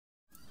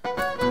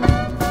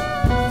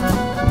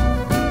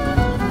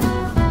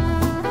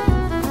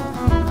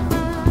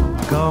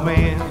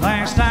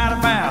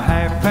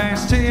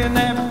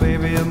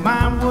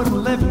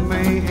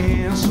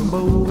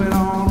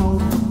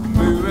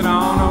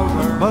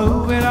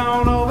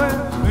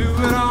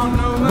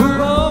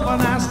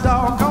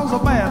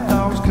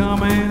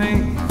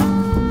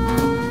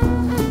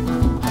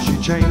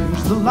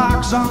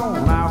locks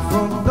on our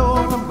front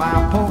door, but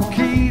my poor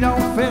key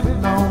don't fit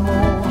no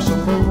more. So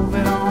move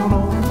it on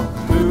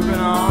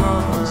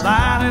over,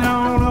 slide it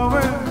on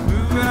over,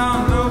 move it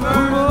on over.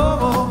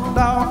 Move over,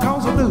 dog,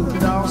 cause a new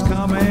dog's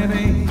coming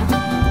in.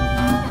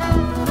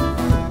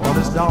 Well,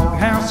 this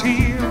doghouse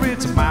here,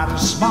 it's mighty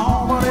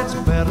small, but it's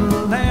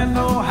better than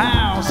no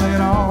house at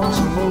all.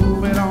 So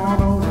move it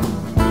on over,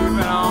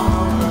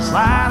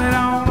 slide it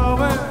on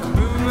over,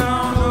 move it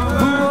on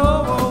over.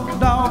 Move over,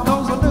 dog,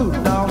 cause a new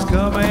dog's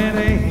coming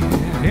in.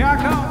 Here I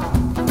come.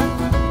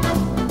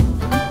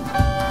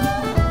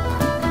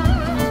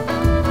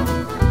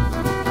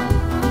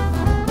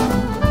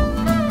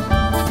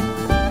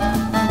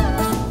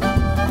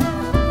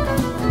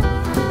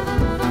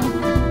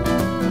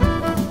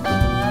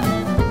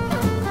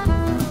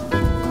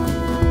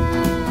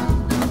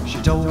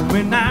 She told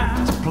me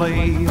not to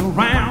play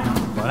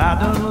around, but I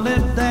done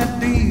let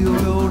that deal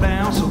go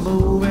down. So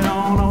move it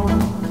on over,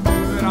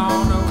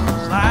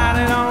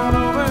 slide it on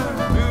over,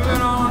 move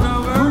it on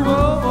over. Move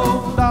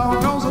over,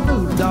 dog, cause a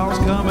new dog's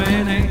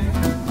coming in.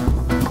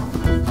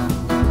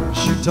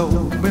 She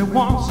told me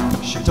once,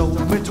 she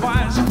told me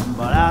twice,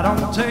 but I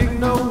don't take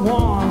no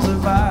one's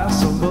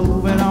advice. So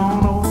move it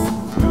on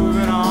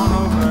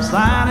over,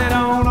 slide it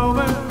on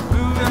over,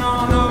 move it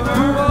on over.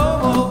 Move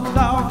over,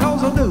 dog,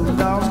 cause a new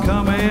dog's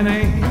coming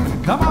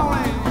in. Come on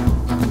in.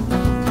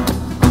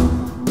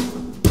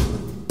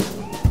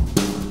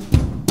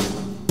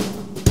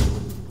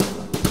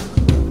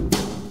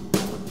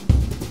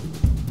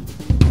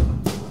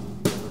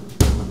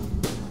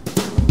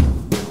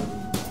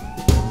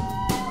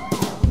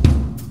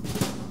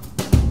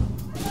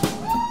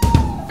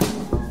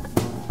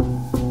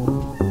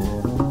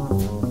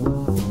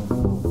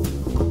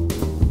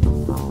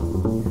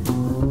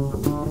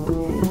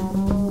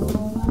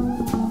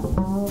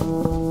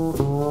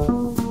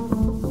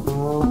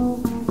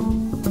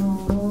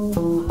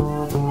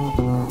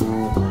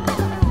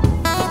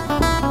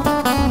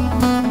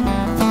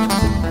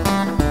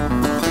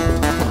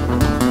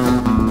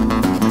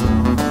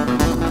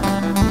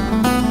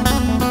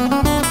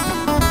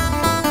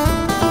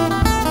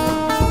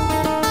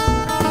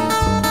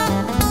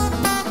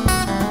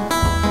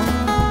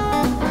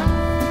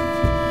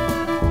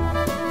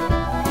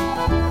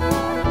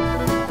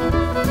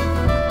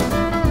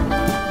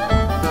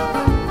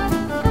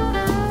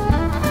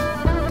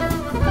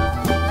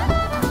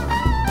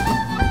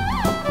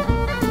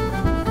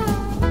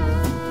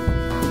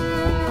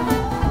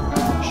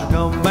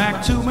 Come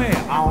back to me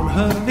on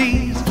her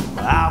knees,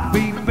 I'll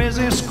be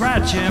busy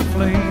scratching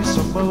fleas.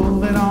 So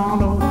move it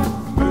on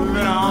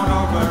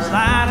over,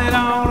 slide it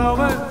on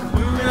over,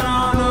 move it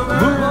on over.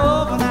 Move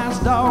over, nice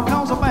dog,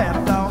 cause a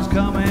bad dog's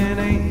coming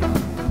in.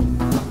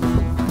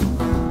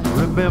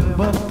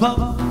 Remember,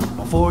 pup,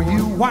 before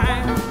you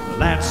whine,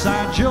 that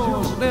side's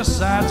yours, this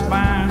side's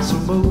mine. So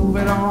move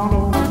it on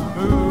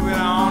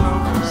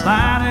over,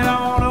 slide it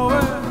on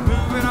over,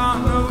 move it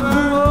on over.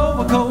 Move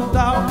over, cold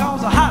dog,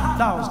 cause a hot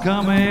dog's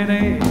coming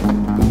in.